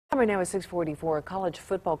Right now is 6:44. A college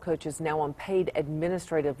football coach is now on paid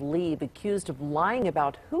administrative leave, accused of lying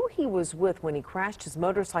about who he was with when he crashed his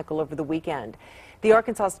motorcycle over the weekend. The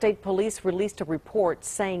Arkansas State Police released a report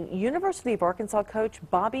saying University of Arkansas coach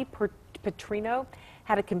Bobby Petrino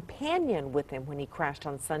had a companion with him when he crashed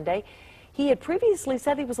on Sunday. He had previously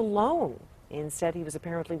said he was alone. Instead, he was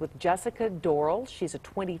apparently with Jessica Dorrell. She's a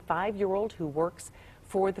 25-year-old who works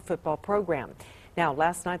for the football program. Now,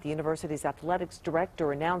 last night, the university's athletics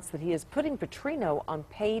director announced that he is putting Petrino on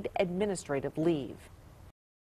paid administrative leave.